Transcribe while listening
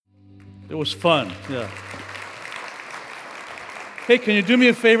It was fun, yeah. Hey, can you do me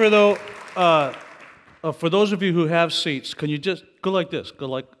a favor, though? For those of you who have seats, can you just go like this? Go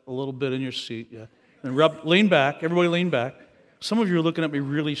like a little bit in your seat, yeah. And lean back. Everybody lean back. Some of you are looking at me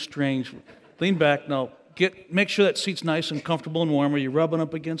really strange. Lean back. Now, make sure that seat's nice and comfortable and warm. Are you rubbing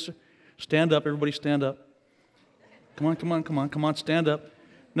up against it? Stand up. Everybody stand up. Come on, stand up.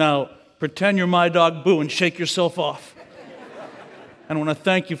 Now, pretend you're my dog, Boo, and shake yourself off. And I want to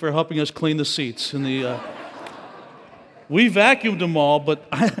thank you for helping us clean the seats. We vacuumed them all, but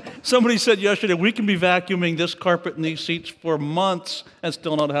somebody said yesterday, we can be vacuuming this carpet and these seats for months and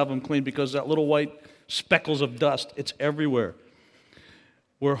still not have them clean because that little white speckles of dust, it's everywhere.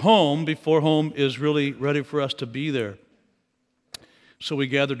 We're home before home is really ready for us to be there. So we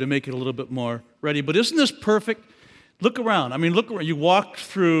gathered to make it a little bit more ready. But isn't this perfect? Look around. Look around. You walked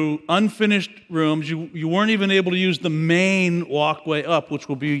through unfinished rooms. You weren't even able to use the main walkway up, which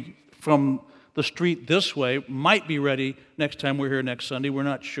will be from the street this way. Might be ready next time we're here next Sunday. We're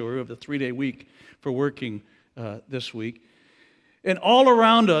not sure. We have the 3-day week for working this week. And all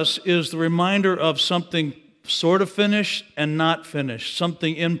around us is the reminder of something sort of finished and not finished,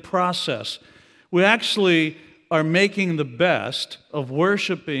 something in process. We actually are making the best of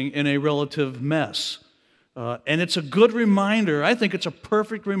worshiping in a relative mess. And it's a good reminder, I think it's a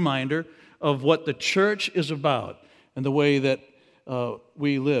perfect reminder of what the church is about and the way that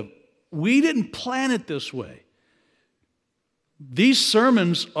we live. We didn't plan it this way. These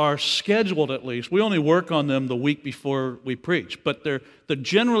sermons are scheduled at least. We only work on them the week before we preach, but they're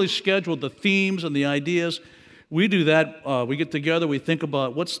generally scheduled, the themes and the ideas. We do that. We get together, we think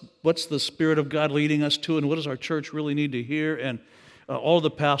about what's the Spirit of God leading us to and what does our church really need to hear, and all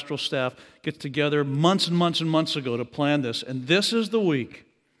the pastoral staff gets together months and months and months ago to plan this. And this is the week.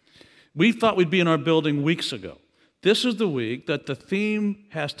 We thought we'd be in our building weeks ago. This is the week that the theme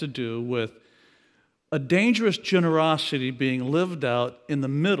has to do with a dangerous generosity being lived out in the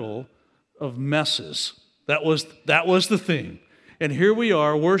middle of messes. That was the theme. And here we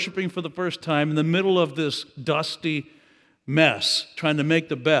are worshiping for the first time in the middle of this dusty mess, trying to make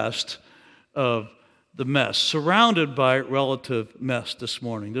the best of the mess, surrounded by relative mess this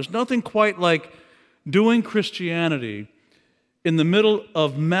morning. There's nothing quite like doing Christianity in the middle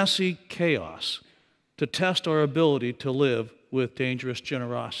of messy chaos to test our ability to live with dangerous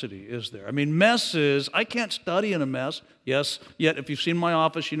generosity, is there? Messes, I can't study in a mess. Yes, yet if you've seen my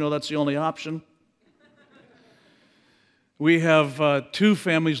office, you know that's the only option. We have 2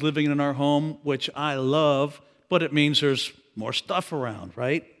 families living in our home, which I love, but it means there's more stuff around,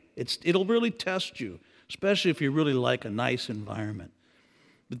 right? It'll really test you, especially if you really like a nice environment.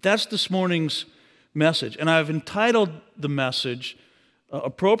 But that's this morning's message. And I've entitled the message,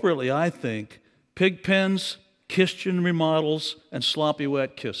 appropriately, I think, Pig Pens, Kitchen Remodels, and Sloppy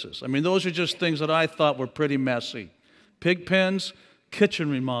Wet Kisses. Those are just things that I thought were pretty messy. Pig pens,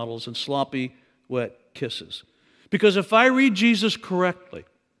 kitchen remodels, and sloppy wet kisses. Because if I read Jesus correctly,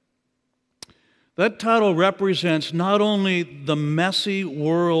 that title represents not only the messy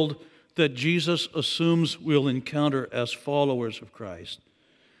world that Jesus assumes we'll encounter as followers of Christ,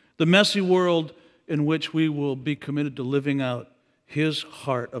 the messy world in which we will be committed to living out His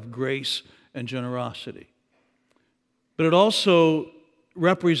heart of grace and generosity, but it also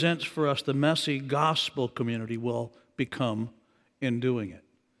represents for us the messy gospel community we'll become in doing it.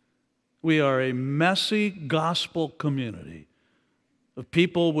 We are a messy gospel community of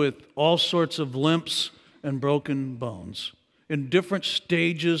people with all sorts of limps and broken bones in different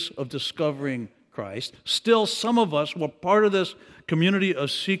stages of discovering Christ. Still, some of us were part of this community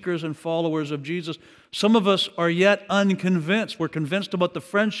of seekers and followers of Jesus. Some of us are yet unconvinced. We're convinced about the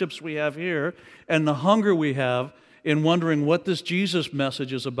friendships we have here and the hunger we have in wondering what this Jesus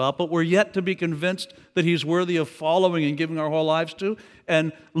message is about, but we're yet to be convinced that He's worthy of following and giving our whole lives to,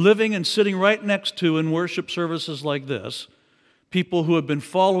 and living and sitting right next to in worship services like this, people who have been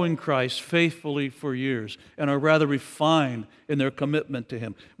following Christ faithfully for years and are rather refined in their commitment to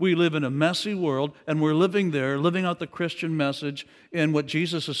Him. We live in a messy world, and we're living there, living out the Christian message in what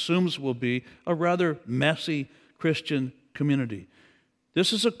Jesus assumes will be a rather messy Christian community.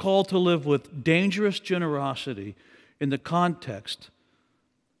 This is a call to live with dangerous generosity in the context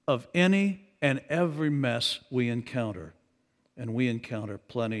of any and every mess we encounter. And we encounter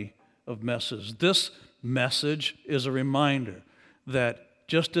plenty of messes. This message is a reminder that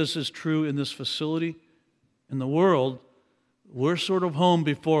just as is true in this facility, in the world, we're sort of home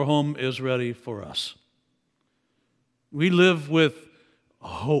before home is ready for us. We live with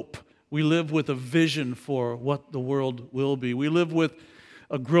hope. We live with a vision for what the world will be. We live with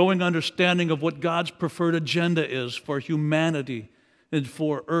a growing understanding of what God's preferred agenda is for humanity and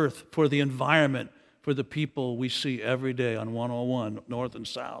for earth, for the environment, for the people we see every day on 101, north and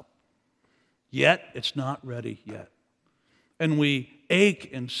south. Yet, it's not ready yet. And we ache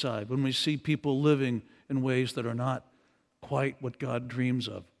inside when we see people living in ways that are not quite what God dreams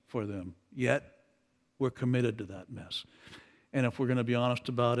of for them. Yet, we're committed to that mess. And if we're going to be honest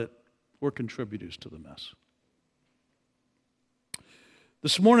about it, we're contributors to the mess.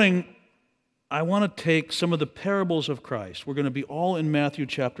 This morning, I want to take some of the parables of Christ. We're going to be all in Matthew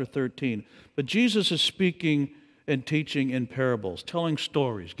chapter 13. But Jesus is speaking and teaching in parables, telling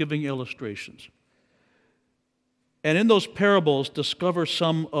stories, giving illustrations. And in those parables, discover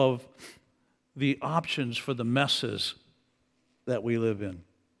some of the options for the messes that we live in.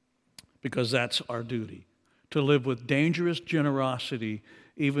 Because that's our duty, to live with dangerous generosity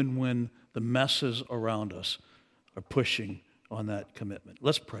even when the messes around us are pushing on that commitment.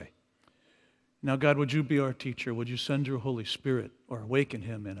 Let's pray. Now, God, would you be our teacher? Would you send your Holy Spirit or awaken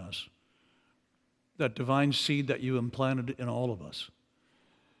him in us? That divine seed that you implanted in all of us.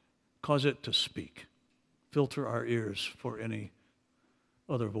 Cause it to speak. Filter our ears for any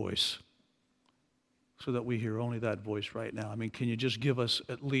other voice so that we hear only that voice right now. I mean, can you just give us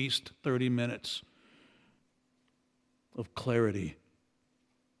at least 30 minutes of clarity,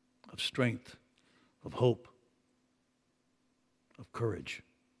 of strength, of hope, of courage?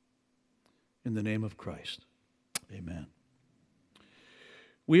 In the name of Christ, amen.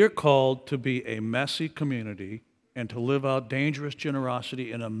 We are called to be a messy community and to live out dangerous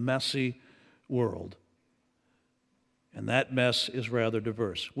generosity in a messy world. And that mess is rather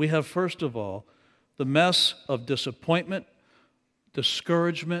diverse. We have, first of all, the mess of disappointment,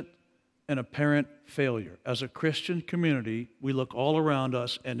 discouragement, and apparent failure. As a Christian community, we look all around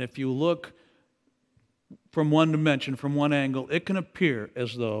us, and if you look from one dimension, from one angle, it can appear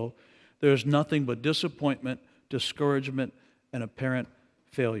as though there's nothing but disappointment, discouragement, and apparent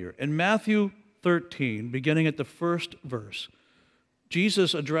failure. In Matthew 13, beginning at the first verse,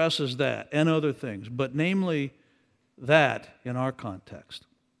 Jesus addresses that and other things, but namely that in our context,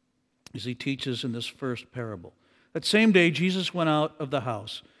 as he teaches in this first parable. That same day, Jesus went out of the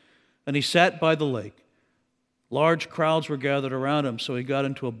house, and he sat by the lake. Large crowds were gathered around him, so he got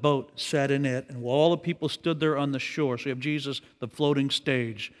into a boat, sat in it, and while all the people stood there on the shore, so you have Jesus, the floating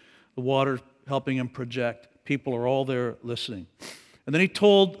stage, the water helping him project. People are all there listening. And then he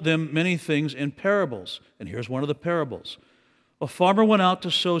told them many things in parables. And here's one of the parables. A farmer went out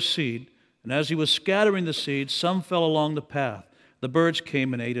to sow seed, and as he was scattering the seed, some fell along the path. The birds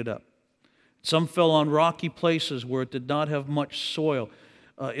came and ate it up. Some fell on rocky places where it did not have much soil.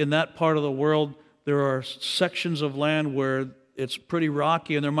 In that part of the world, there are sections of land where it's pretty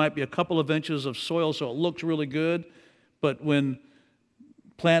rocky, and there might be a couple of inches of soil, so it looks really good. But when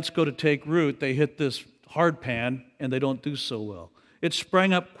plants go to take root, they hit this hard pan, and they don't do so well. It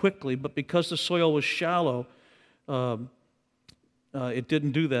sprang up quickly, but because the soil was shallow, it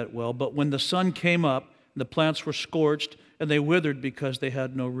didn't do that well. But when the sun came up, the plants were scorched, and they withered because they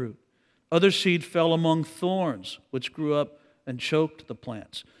had no root. Other seed fell among thorns, which grew up and choked the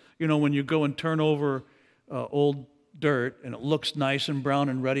plants. You know, when you go and turn over old dirt, and it looks nice and brown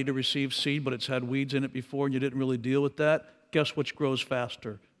and ready to receive seed, but it's had weeds in it before, and you didn't really deal with that, guess which grows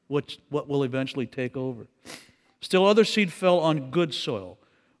faster? What will eventually take over? Still other seed fell on good soil,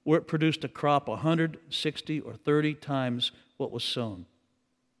 where it produced a crop 160 or 30 times what was sown.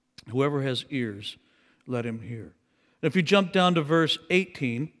 Whoever has ears, let him hear. And if you jump down to verse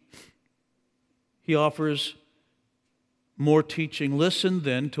 18, he offers more teaching. Listen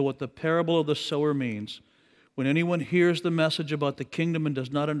then to what the parable of the sower means. When anyone hears the message about the kingdom and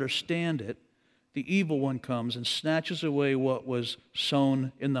does not understand it, the evil one comes and snatches away what was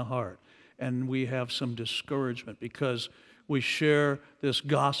sown in the heart. And we have some discouragement because we share this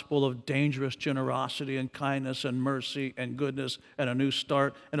gospel of dangerous generosity and kindness and mercy and goodness and a new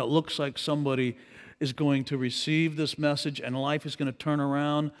start. And it looks like somebody is going to receive this message and life is going to turn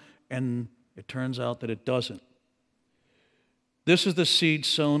around, and it turns out that it doesn't. This is the seed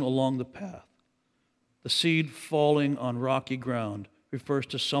sown along the path. The seed falling on rocky ground refers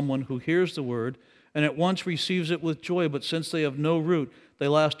to someone who hears the word and at once receives it with joy, but since they have no root, they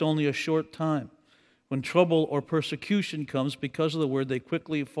last only a short time. When trouble or persecution comes because of the word, they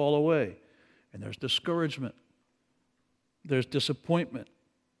quickly fall away. And there's discouragement. There's disappointment.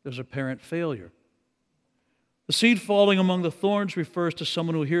 There's apparent failure. The seed falling among the thorns refers to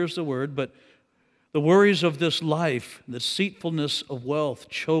someone who hears the word, but the worries of this life, the deceitfulness of wealth,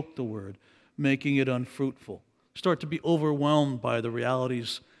 choke the word, making it unfruitful. Start to be overwhelmed by the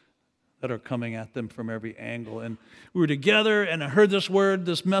realities that are coming at them from every angle. And we were together, and I heard this word,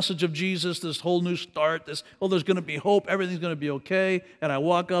 this message of Jesus, this whole new start, there's going to be hope, everything's going to be okay. And I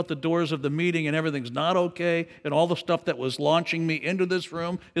walk out the doors of the meeting, and everything's not okay, and all the stuff that was launching me into this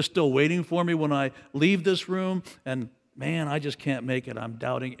room is still waiting for me when I leave this room. And man, I just can't make it. I'm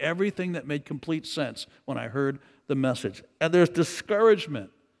doubting everything that made complete sense when I heard the message. And there's discouragement,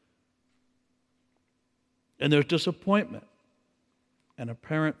 and there's disappointment, and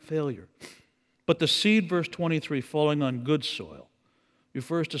apparent failure. But the seed, verse 23, falling on good soil,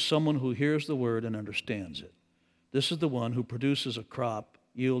 refers to someone who hears the word and understands it. This is the one who produces a crop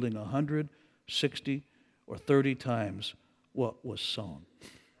yielding 100, 60, or 30 times what was sown.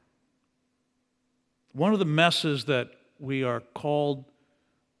 One of the messes that we are called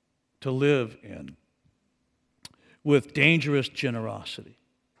to live in with dangerous generosity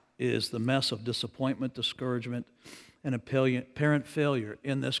is the mess of disappointment, discouragement, and apparent failure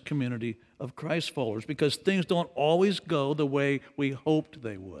in this community of Christ followers, because things don't always go the way we hoped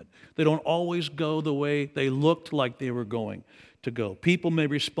they would. They don't always go the way they looked like they were going to go. People may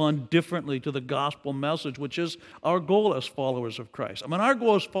respond differently to the gospel message, which is our goal as followers of Christ. I mean, our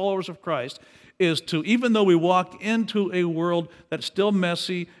goal as followers of Christ is to, even though we walk into a world that's still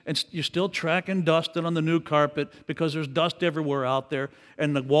messy and you're still tracking dust on the new carpet because there's dust everywhere out there,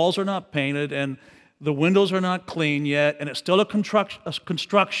 and the walls are not painted, and the windows are not clean yet, and it's still a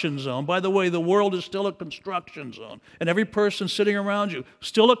construction zone. By the way, the world is still a construction zone, and every person sitting around you,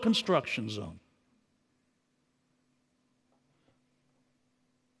 still a construction zone.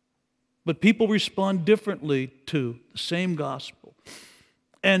 But people respond differently to the same gospel.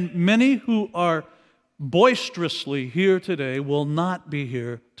 And many who are boisterously here today will not be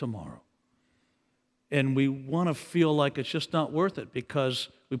here tomorrow. And we want to feel like it's just not worth it because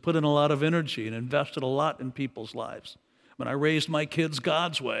we put in a lot of energy and invested a lot in people's lives. When I raised my kids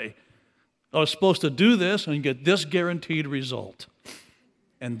God's way, I was supposed to do this and get this guaranteed result.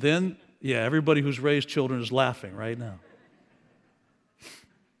 And then, everybody who's raised children is laughing right now.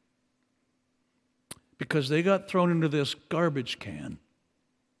 Because they got thrown into this garbage can,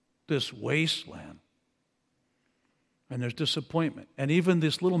 this wasteland. And there's disappointment. And even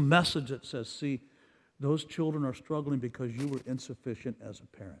this little message that says, see, those children are struggling because you were insufficient as a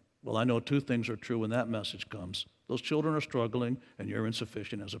parent. Well, I know two things are true when that message comes. Those children are struggling, and you're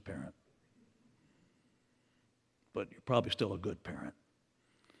insufficient as a parent. But you're probably still a good parent.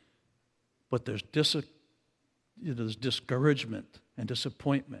 But there's discouragement and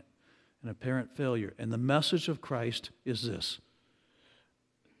disappointment and apparent failure. And the message of Christ is this.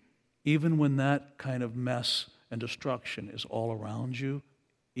 Even when that kind of mess and destruction is all around you,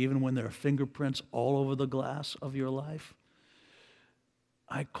 even when there are fingerprints all over the glass of your life,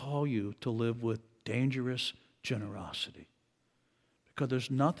 I call you to live with dangerous generosity. Because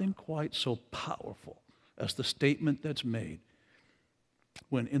there's nothing quite so powerful as the statement that's made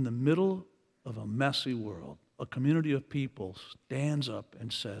when in the middle of a messy world, a community of people stands up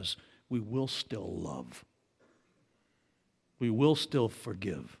and says, we will still love. We will still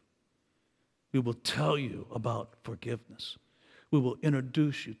forgive. We will tell you about forgiveness. We will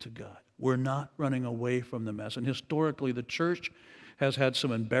introduce you to God. We're not running away from the mess. And historically, the church has had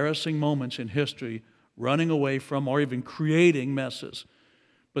some embarrassing moments in history running away from or even creating messes.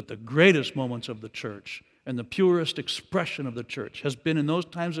 But the greatest moments of the church and the purest expression of the church has been in those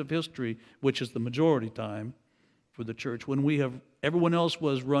times of history, which is the majority time for the church, when everyone else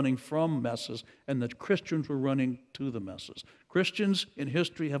was running from messes and the Christians were running to the messes. Christians in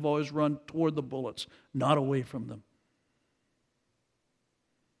history have always run toward the bullets, not away from them.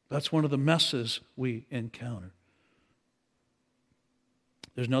 That's one of the messes we encounter.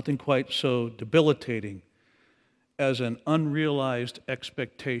 There's nothing quite so debilitating as an unrealized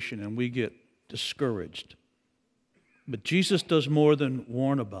expectation, and we get discouraged. But Jesus does more than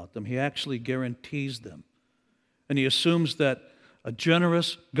warn about them. He actually guarantees them. And he assumes that a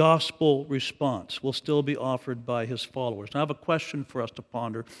generous gospel response will still be offered by his followers. Now, I have a question for us to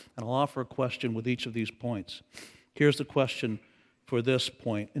ponder, and I'll offer a question with each of these points. Here's the question for this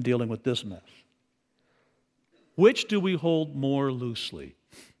point in dealing with this mess. Which do we hold more loosely?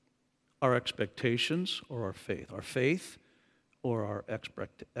 Our expectations or our faith? Our faith or our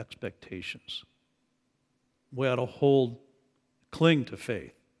expectations? We ought to cling to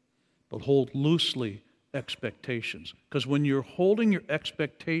faith, but hold loosely expectations. Because when you're holding your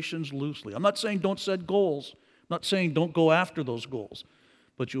expectations loosely, I'm not saying don't set goals, I'm not saying don't go after those goals,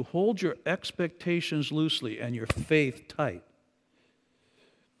 but you hold your expectations loosely and your faith tight.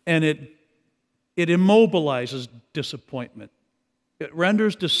 And it immobilizes disappointment. It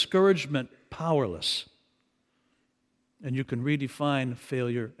renders discouragement powerless. And you can redefine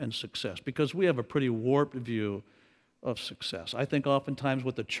failure and success, because we have a pretty warped view of success. I think oftentimes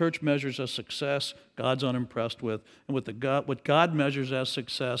what the church measures as success, God's unimpressed with, and what God measures as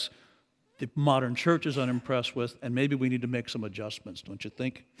success, the modern church is unimpressed with, and maybe we need to make some adjustments, don't you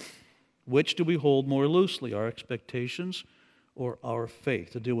think? Which do we hold more loosely, our expectations or our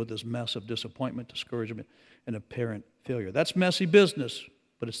faith, to deal with this mess of disappointment, discouragement, and apparent failure? That's messy business,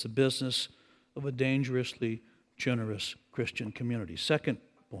 but it's the business of a dangerously generous Christian community. Second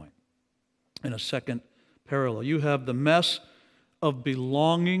point, in a second parallel, you have the mess of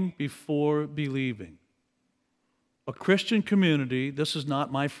belonging before believing. A Christian community, this is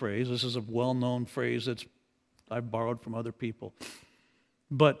not my phrase, this is a well-known phrase that I've borrowed from other people.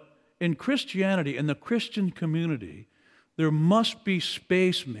 But in Christianity, in the Christian community, there must be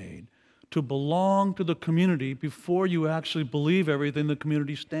space made to belong to the community before you actually believe everything the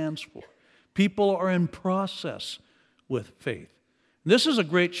community stands for. People are in process with faith. This is a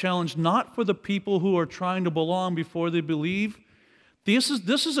great challenge, not for the people who are trying to belong before they believe. This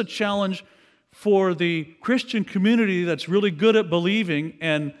is a challenge for the Christian community that's really good at believing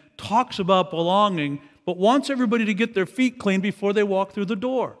and talks about belonging, but wants everybody to get their feet clean before they walk through the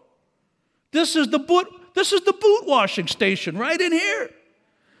door. This is the boot washing station right in here.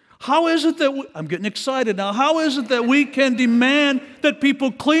 How is it that I'm getting excited now. How is it that we can demand that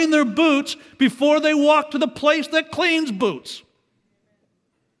people clean their boots before they walk to the place that cleans boots?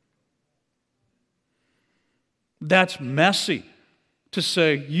 That's messy to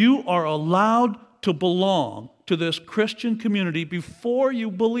say you are allowed to belong to this Christian community before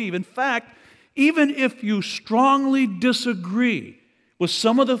you believe. In fact, even if you strongly disagree with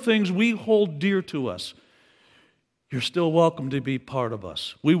some of the things we hold dear to us, you're still welcome to be part of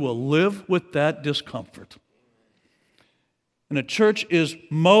us. We will live with that discomfort. And a church is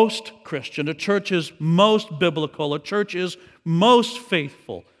most Christian, a church is most biblical, a church is most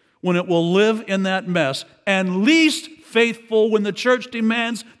faithful when it will live in that mess, and least faithful when the church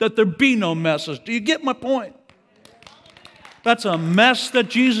demands that there be no messes. Do you get my point? That's a mess that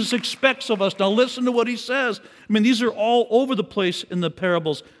Jesus expects of us. Now listen to what he says. I mean, these are all over the place in the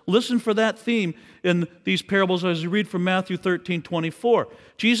parables. Listen for that theme in these parables as you read from Matthew 13:24.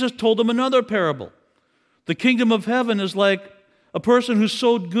 Jesus told them another parable. The kingdom of heaven is like a person who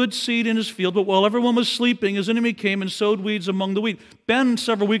sowed good seed in his field, but while everyone was sleeping, his enemy came and sowed weeds among the wheat.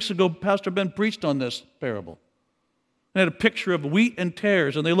 Several weeks ago, Pastor Ben preached on this parable. He had a picture of wheat and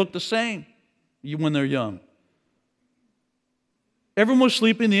tares, and they look the same when they're young. Everyone was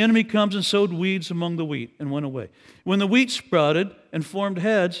sleeping, the enemy comes and sowed weeds among the wheat and went away. When the wheat sprouted and formed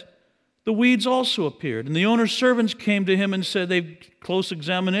heads, the weeds also appeared. And the owner's servants came to him and said, they close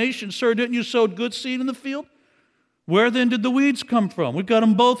examination, "Sir, didn't you sow good seed in the field? Where then did the weeds come from? We got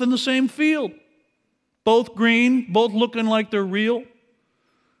them both in the same field. Both green, both looking like they're real."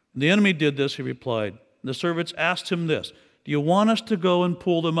 And the enemy did this, he replied. And the servants asked him this, "Do you want us to go and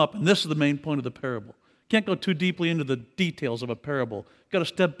pull them up?" And this is the main point of the parable. Can't go too deeply into the details of a parable. You've got to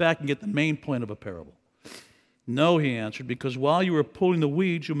step back and get the main point of a parable. "No," he answered, "because while you are pulling the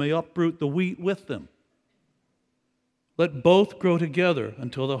weeds, you may uproot the wheat with them. Let both grow together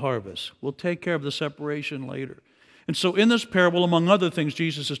until the harvest. We'll take care of the separation later." And so in this parable, among other things,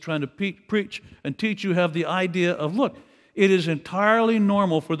 Jesus is trying to preach and teach you have the idea of, look, it is entirely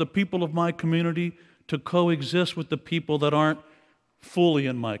normal for the people of my community to coexist with the people that aren't fully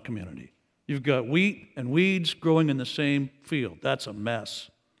in my community. You've got wheat and weeds growing in the same field. That's a mess.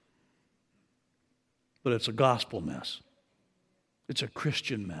 But it's a gospel mess. It's a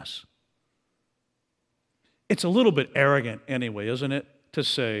Christian mess. It's a little bit arrogant anyway, isn't it, to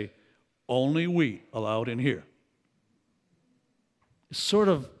say, only wheat allowed in here. It's sort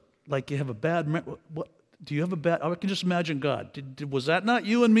of like you have a bad what do you have a bad? I can just imagine God. Was that not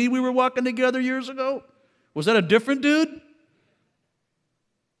you and me we were walking together years ago? Was that a different dude?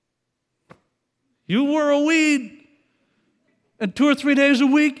 You were a weed. And 2 or 3 days a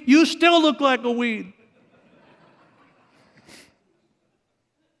week, you still look like a weed.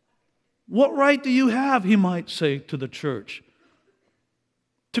 What right do you have, he might say to the church,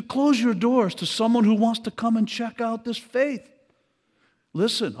 to close your doors to someone who wants to come and check out this faith?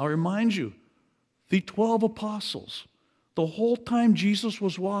 Listen, I'll remind you, the 12 apostles, the whole time Jesus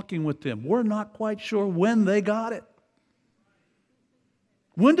was walking with them, we're not quite sure when they got it.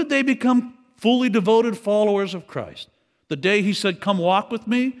 When did they become fully devoted followers of Christ? The day he said, "Come walk with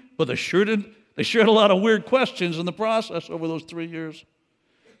me"? But they shared a lot of weird questions in the process over those 3 years.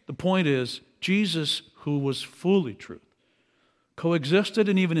 The point is, Jesus, who was fully truth, coexisted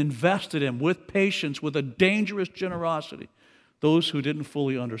and even invested in with patience, with a dangerous generosity, those who didn't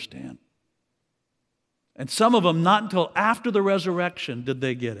fully understand. And some of them, not until after the resurrection did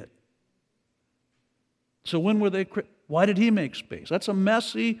they get it. So when were they? Why did he make space? That's a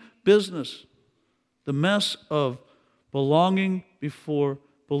messy business. The mess of belonging before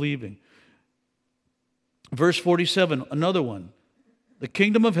believing. Verse 47, another one. The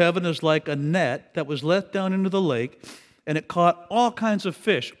kingdom of heaven is like a net that was let down into the lake, and it caught all kinds of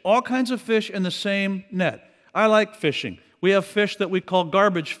fish in the same net. I like fishing. We have fish that we call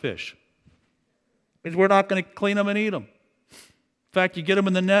garbage fish. Because we're not going to clean them and eat them. In fact, you get them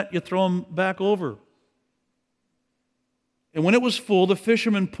in the net, you throw them back over. And when it was full, the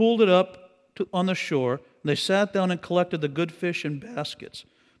fishermen pulled it up on the shore, and they sat down and collected the good fish in baskets,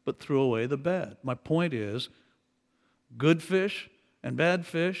 but threw away the bad. My point is, good fish and bad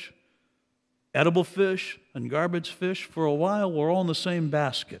fish, edible fish and garbage fish, for a while were all in the same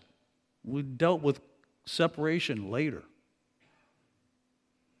basket. We dealt with separation later.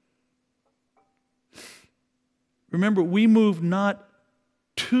 Remember, we move not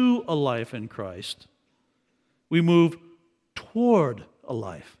to a life in Christ. We move toward a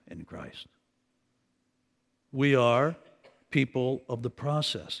life in Christ. We are people of the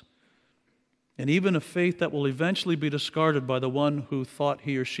process. And even a faith that will eventually be discarded by the one who thought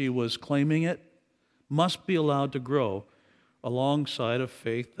he or she was claiming it must be allowed to grow alongside a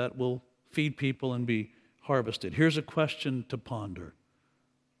faith that will feed people and be harvested. Here's a question to ponder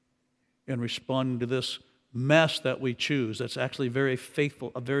in responding to this mess that we choose. That's actually a very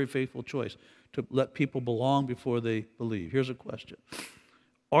faithful choice to let people belong before they believe. Here's a question.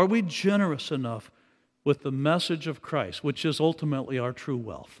 Are we generous enough with the message of Christ, which is ultimately our true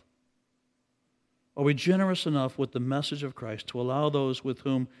wealth? Are we generous enough with the message of Christ to allow those with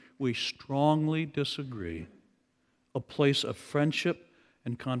whom we strongly disagree a place of friendship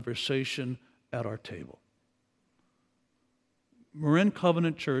and conversation at our table? Marin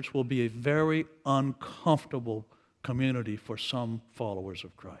Covenant Church will be a very uncomfortable community for some followers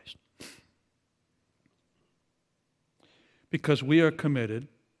of Christ. Because we are committed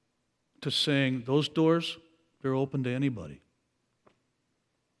to saying those doors, they're open to anybody.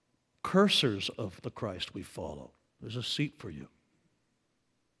 Cursers of the Christ we follow, there's a seat for you.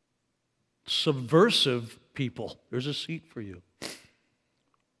 Subversive people, there's a seat for you.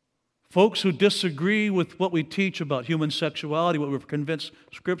 Folks who disagree with what we teach about human sexuality, what we're convinced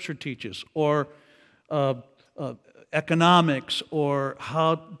Scripture teaches, or economics, or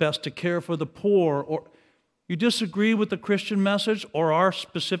how best to care for the poor, or you disagree with the Christian message or our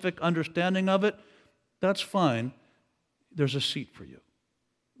specific understanding of it, that's fine. There's a seat for you.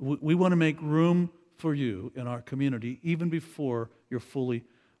 We want to make room for you in our community, even before you're fully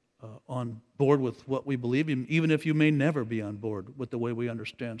on board with what we believe in, even if you may never be on board with the way we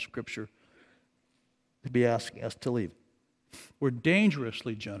understand Scripture to be asking us to leave. We're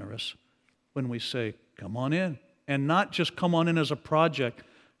dangerously generous when we say, come on in. And not just come on in as a project.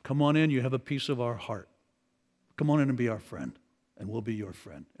 Come on in, you have a piece of our heart. Come on in and be our friend, and we'll be your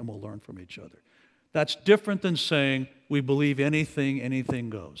friend, and we'll learn from each other. That's different than saying we believe anything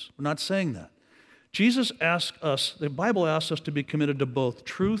goes. We're not saying that. Jesus asks us, the Bible asks us to be committed to both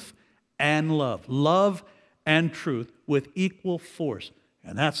truth and love and truth with equal force.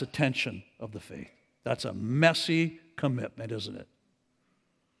 And that's a tension of the faith. That's a messy commitment, isn't it?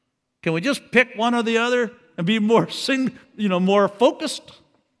 Can we just pick one or the other and be more focused?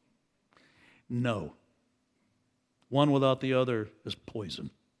 No. One without the other is poison.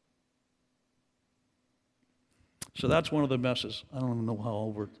 So that's one of the messes. I don't even know how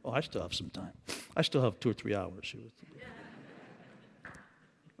over. I still have some time. I still have 2 or 3 hours here.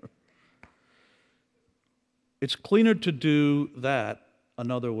 It's cleaner to do that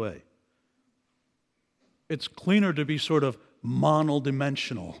another way. It's cleaner to be sort of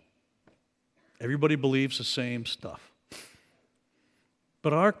monodimensional. Everybody believes the same stuff.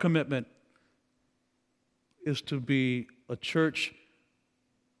 But our commitment is to be a church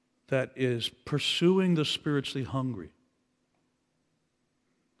that is pursuing the spiritually hungry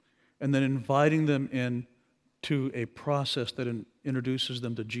and then inviting them into a process that introduces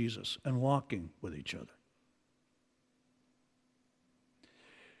them to Jesus and walking with each other.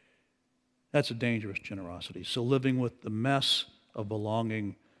 That's a dangerous generosity. So living with the mess of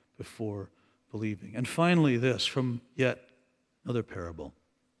belonging before believing. And finally, this from yet another parable.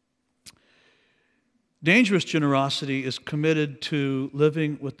 Dangerous generosity is committed to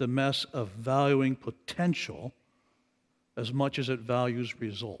living with the mess of valuing potential as much as it values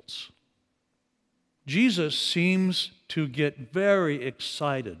results. Jesus seems to get very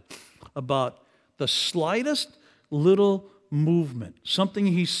excited about the slightest little movement, something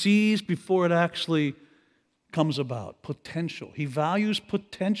he sees before it actually comes about, potential. He values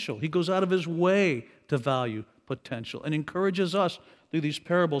potential. He goes out of his way to value potential and encourages us through these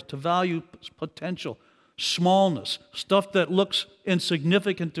parables to value potential, smallness, stuff that looks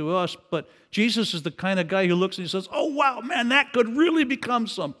insignificant to us, but Jesus is the kind of guy who looks and he says, oh, wow, man, that could really become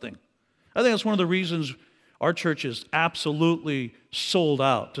something. I think that's one of the reasons our church is absolutely sold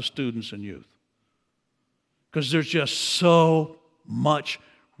out to students and youth, because there's just so much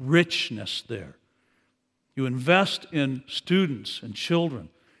richness there. You invest in students and children,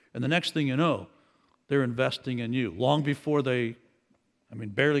 and the next thing you know, they're investing in you. Long before they,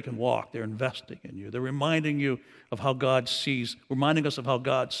 barely can walk, they're investing in you. They're reminding you of how God sees, reminding us of how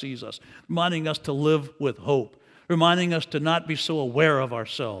God sees us, reminding us to live with hope, reminding us to not be so aware of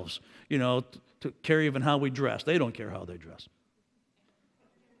ourselves, to care even how we dress. They don't care how they dress.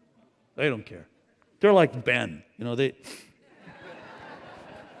 They don't care. They're like Ben,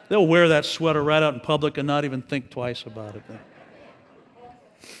 they'll wear that sweater right out in public and not even think twice about it.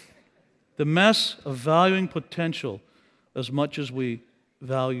 The mess of valuing potential as much as we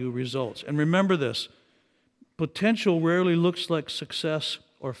value results. And remember this, potential rarely looks like success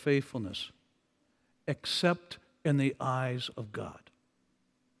or faithfulness, except in the eyes of God.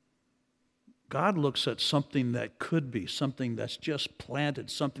 God looks at something that could be, something that's just planted,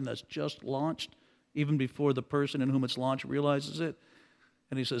 something that's just launched, even before the person in whom it's launched realizes it.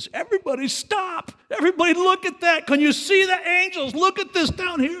 And he says, everybody stop. Everybody look at that. Can you see the angels? Look at this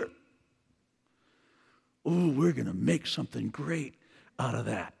down here. Ooh, we're going to make something great out of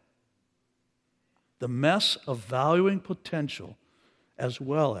that. The mess of valuing potential as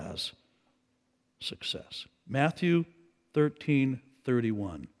well as success. Matthew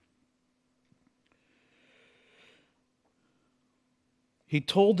 13:31. He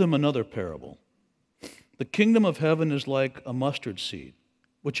told them another parable. The kingdom of heaven is like a mustard seed,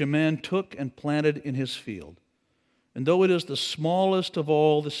 which a man took and planted in his field. And though it is the smallest of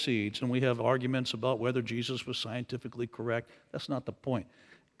all the seeds, and we have arguments about whether Jesus was scientifically correct, that's not the point.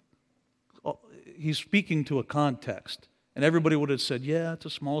 He's speaking to a context. And everybody would have said, yeah, it's the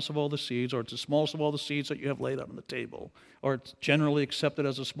smallest of all the seeds, or it's the smallest of all the seeds that you have laid out on the table, or it's generally accepted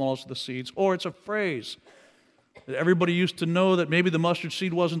as the smallest of the seeds, or it's a phrase. Everybody used to know that maybe the mustard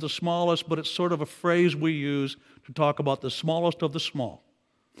seed wasn't the smallest, but it's sort of a phrase we use to talk about the smallest of the small.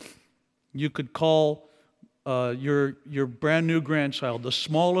 You could call your brand new grandchild the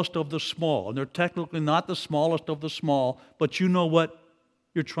smallest of the small, and they're technically not the smallest of the small, but you know what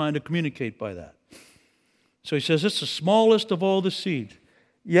you're trying to communicate by that. So he says it's the smallest of all the seeds.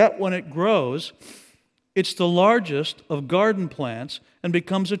 Yet when it grows, it's the largest of garden plants and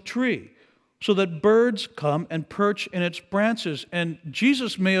becomes a tree, so that birds come and perch in its branches. And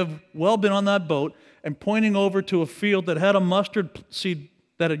Jesus may have well been on that boat and pointing over to a field that had a mustard seed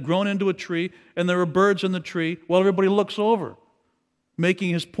that had grown into a tree, and there were birds in the tree while everybody looks over, making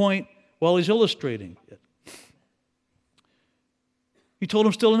his point while he's illustrating it. He told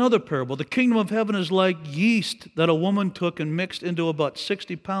him still another parable. The kingdom of heaven is like yeast that a woman took and mixed into about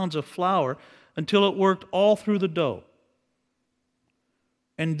 60 pounds of flour until it worked all through the dough.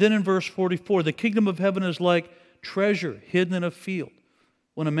 And then in verse 44, the kingdom of heaven is like treasure hidden in a field.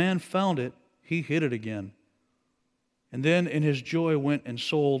 When a man found it, he hid it again. And then in his joy went and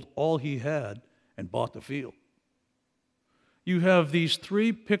sold all he had and bought the field. You have these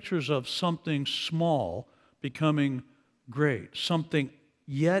three pictures of something small becoming great, something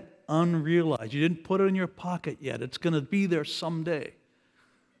yet unrealized. You didn't put it in your pocket yet. It's going to be there someday.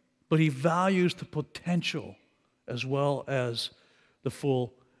 But he values the potential as well as the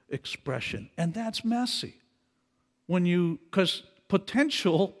full expression. And that's messy. Because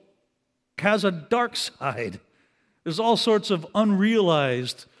potential has a dark side. There's all sorts of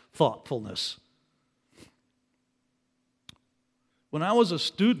unrealized thoughtfulness. When I was a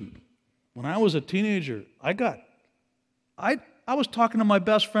student, when I was a teenager, I was talking to my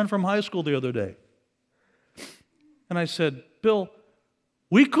best friend from high school the other day. And I said, Bill,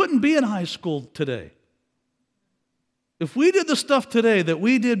 we couldn't be in high school today. If we did the stuff today that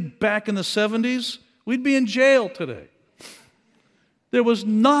we did back in the 70s, we'd be in jail today. There was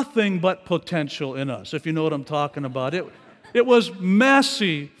nothing but potential in us, if you know what I'm talking about. It was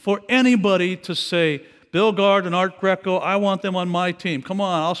messy for anybody to say, Bill Gard and Art Greco, I want them on my team. Come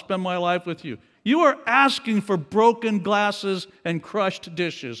on, I'll spend my life with you. You are asking for broken glasses and crushed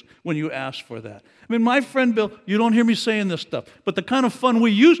dishes when you ask for that. I mean, my friend Bill, you don't hear me saying this stuff, but the kind of fun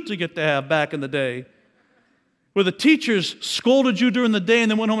we used to get to have back in the day, where the teachers scolded you during the day and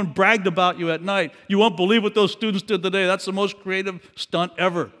then went home and bragged about you at night. You won't believe what those students did today. That's the most creative stunt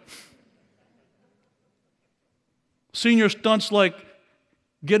ever. Senior stunts like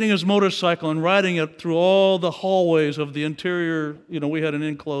getting his motorcycle and riding it through all the hallways of the interior. We had an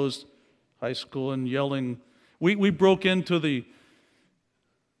enclosed high school and yelling. We broke into the,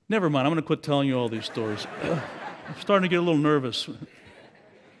 never mind, I'm going to quit telling you all these stories. I'm starting to get a little nervous.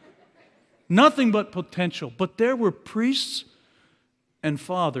 Nothing but potential. But there were priests and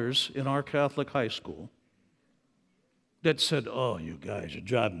fathers in our Catholic high school that said, oh, you guys are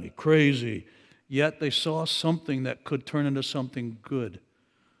driving me crazy. Yet they saw something that could turn into something good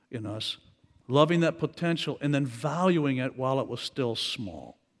in us, loving that potential and then valuing it while it was still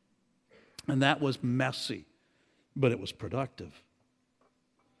small. And that was messy, but it was productive.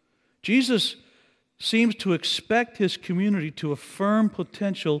 Jesus seems to expect his community to affirm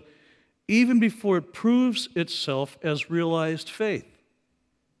potential even before it proves itself as realized faith.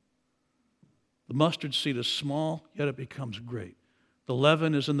 The mustard seed is small, yet it becomes great. The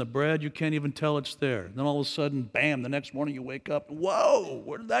leaven is in the bread, you can't even tell it's there. Then all of a sudden, bam, the next morning you wake up, whoa,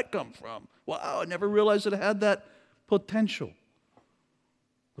 where did that come from? Wow, I never realized it had that potential.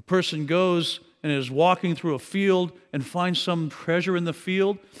 The person goes and is walking through a field and finds some treasure in the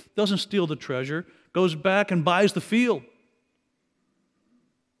field, doesn't steal the treasure, goes back and buys the field.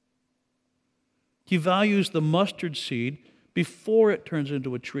 He values the mustard seed before it turns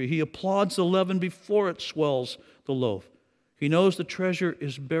into a tree. He applauds the leaven before it swells the loaf. He knows the treasure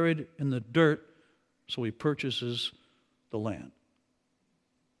is buried in the dirt, so he purchases the land.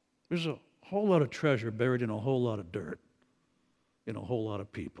 There's a whole lot of treasure buried in a whole lot of dirt, in a whole lot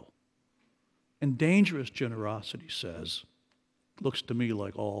of people. And dangerous generosity says, looks to me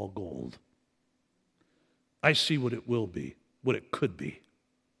like all gold. I see what it will be, what it could be.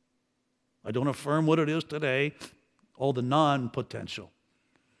 I don't affirm what it is today, all the non-potential.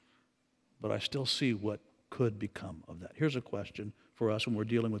 But I still see what could become of that. Here's a question for us when we're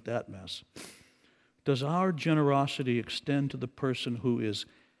dealing with that mess. Does our generosity extend to the person who is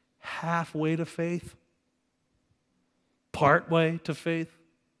halfway to faith? Partway to faith?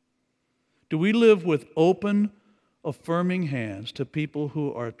 Do we live with open, affirming hands to people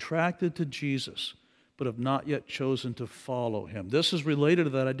who are attracted to Jesus but have not yet chosen to follow him? This is related to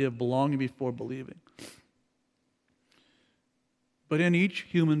that idea of belonging before believing. But in each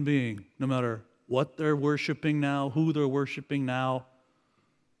human being, no matter what they're worshiping now, who they're worshiping now,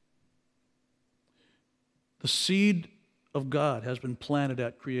 the seed of God has been planted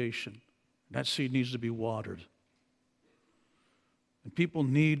at creation. That seed needs to be watered. And people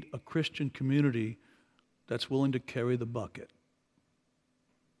need a Christian community that's willing to carry the bucket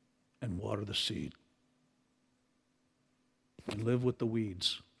and water the seed and live with the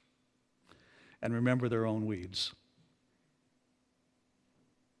weeds and remember their own weeds.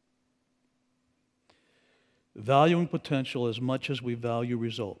 Valuing potential as much as we value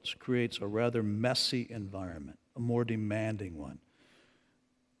results creates a rather messy environment, a more demanding one,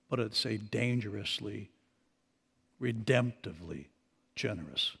 but it's a dangerously, redemptively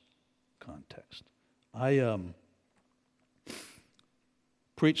generous context. I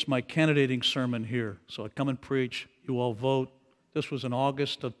preached my candidating sermon here, so I come and preach, you all vote. This was in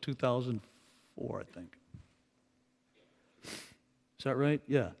August of 2004, I think. Is that right?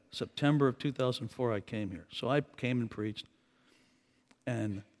 Yeah. September of 2004 I came here. So I came and preached.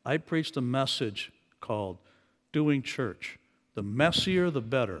 And I preached a message called Doing Church. The messier, the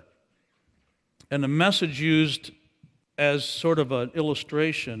better. And the message used as sort of an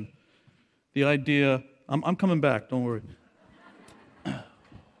illustration the idea, I'm coming back, don't worry.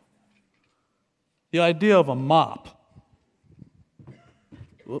 The idea of a mop.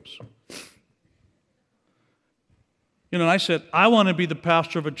 Whoops. You know, and I said, I want to be the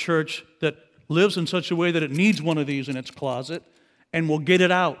pastor of a church that lives in such a way that it needs one of these in its closet and will get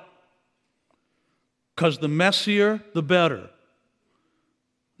it out. Because the messier, the better.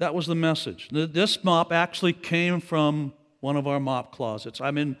 That was the message. This mop actually came from one of our mop closets.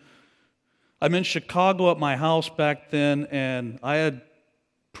 I'm in Chicago at my house back then, and I had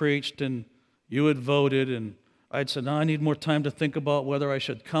preached, and you had voted, and I'd said, no, I need more time to think about whether I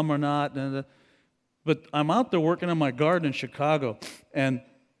should come or not. But I'm out there working in my garden in Chicago, and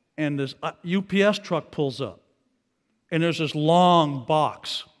this UPS truck pulls up, and there's this long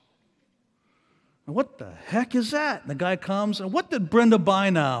box. And what the heck is that? And the guy comes, and what did Brenda buy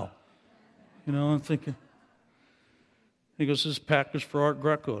now? You know, I'm thinking. He goes, this is packaged for Art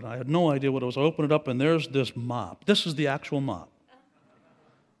Greco. And I had no idea what it was. I opened it up, and there's this mop. This is the actual mop.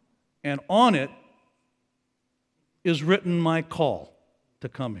 And on it is written my call to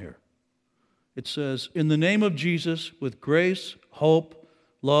come here. It says, in the name of Jesus, with grace, hope,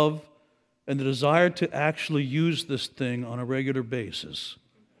 love, and the desire to actually use this thing on a regular basis,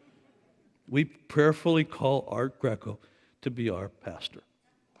 we prayerfully call Art Greco to be our pastor.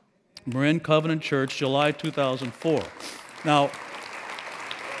 Marin Covenant Church, July 2004. Now,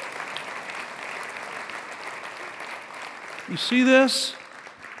 You see this?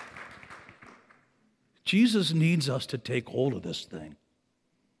 Jesus needs us to take hold of this thing.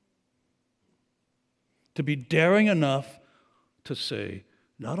 To be daring enough to say,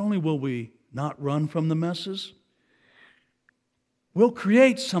 not only will we not run from the messes, we'll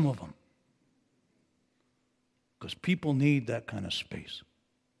create some of them. Because people need that kind of space.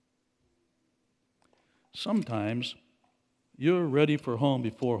 Sometimes you're ready for home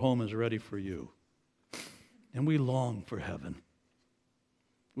before home is ready for you. And we long for heaven.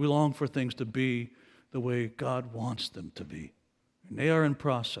 We long for things to be the way God wants them to be. And they are in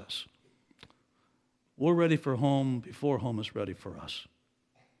process. We're ready for home before home is ready for us.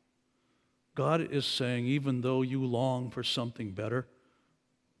 God is saying, even though you long for something better,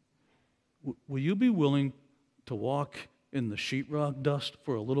 will you be willing to walk in the sheetrock dust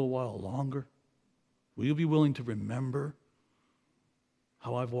for a little while longer? Will you be willing to remember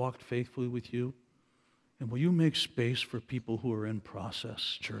how I've walked faithfully with you? And will you make space for people who are in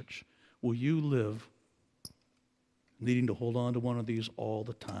process, church? Will you live needing to hold on to one of these all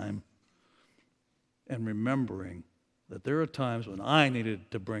the time and remembering that there are times when I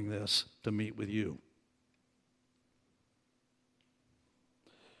needed to bring this to meet with you?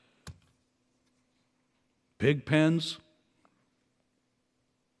 Pig pens,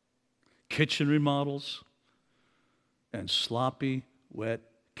 kitchen remodels, and sloppy, wet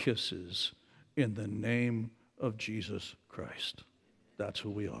kisses in the name of Jesus Christ. That's who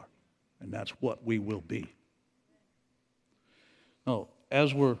we are, and that's what we will be. Now,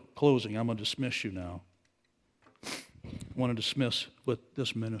 as we're closing, I'm going to dismiss you now. I want to dismiss with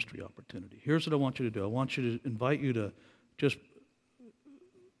this ministry opportunity. Here's what I want you to do. I want you to invite you to just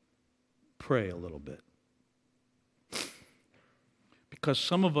pray a little bit. Because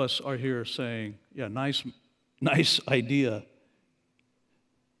some of us are here saying, yeah, nice idea,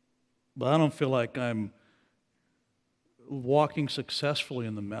 but I don't feel like I'm walking successfully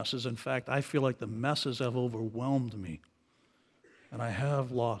in the messes. In fact, I feel like the messes have overwhelmed me, and I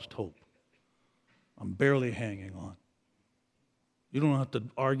have lost hope. I'm barely hanging on. You don't have to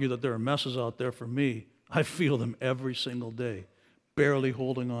argue that there are messes out there for me. I feel them every single day, barely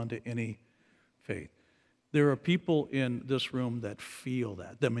holding on to any faith. There are people in this room that feel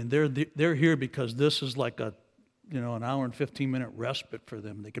that. I mean, they're here because this is like an hour and 15-minute respite for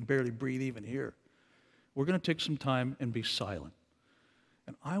them. They can barely breathe even here. We're going to take some time and be silent.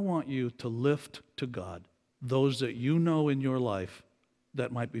 And I want you to lift to God those that you know in your life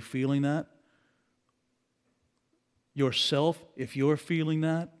that might be feeling that. Yourself, if you're feeling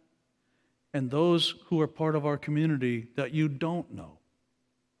that. And those who are part of our community that you don't know.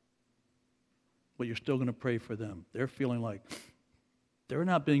 But you're still going to pray for them. They're feeling like they're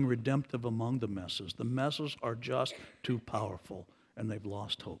not being redemptive among the messes. The messes are just too powerful, and they've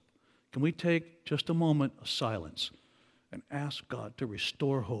lost hope. Can we take just a moment of silence and ask God to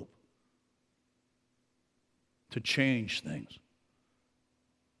restore hope, to change things,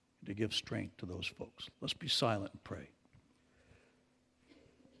 to give strength to those folks? Let's be silent and pray.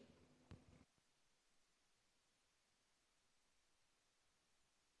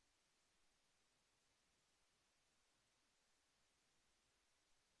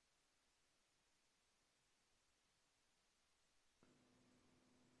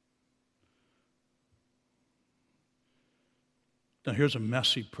 Now here's a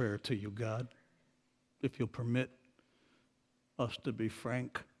messy prayer to you, God, if you'll permit us to be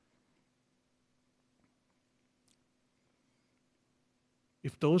frank.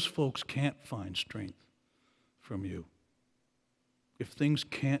 If those folks can't find strength from you, if things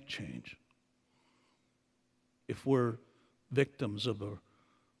can't change, if we're victims of a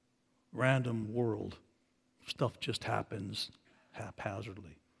random world, stuff just happens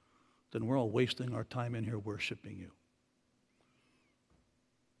haphazardly, then we're all wasting our time in here worshiping you.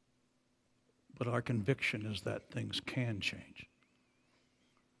 But our conviction is that things can change.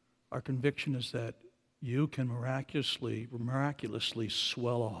 Our conviction is that you can miraculously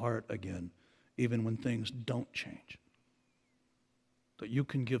swell a heart again, even when things don't change. That you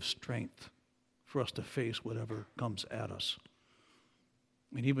can give strength for us to face whatever comes at us.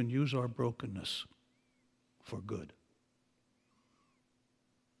 And even use our brokenness for good.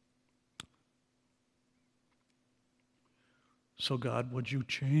 So God, would you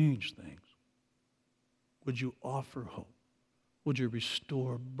change things? Would you offer hope? Would you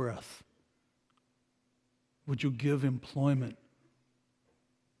restore breath? Would you give employment?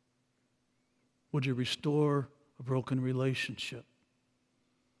 Would you restore a broken relationship?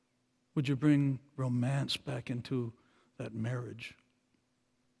 Would you bring romance back into that marriage?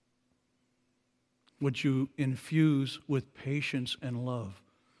 Would you infuse with patience and love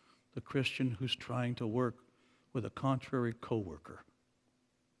the Christian who's trying to work with a contrary coworker?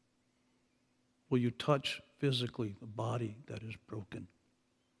 Will you touch physically the body that is broken?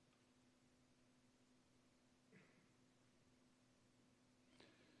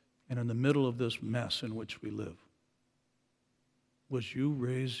 And in the middle of this mess in which we live, would you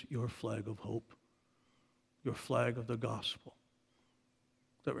raise your flag of hope, your flag of the gospel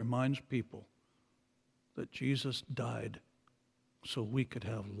that reminds people that Jesus died so we could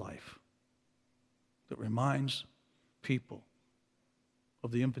have life, that reminds people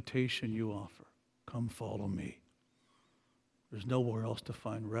of the invitation you offer, come follow me. There's nowhere else to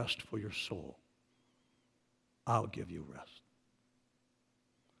find rest for your soul. I'll give you rest.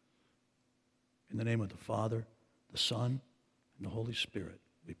 In the name of the Father, the Son, and the Holy Spirit,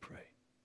 we pray.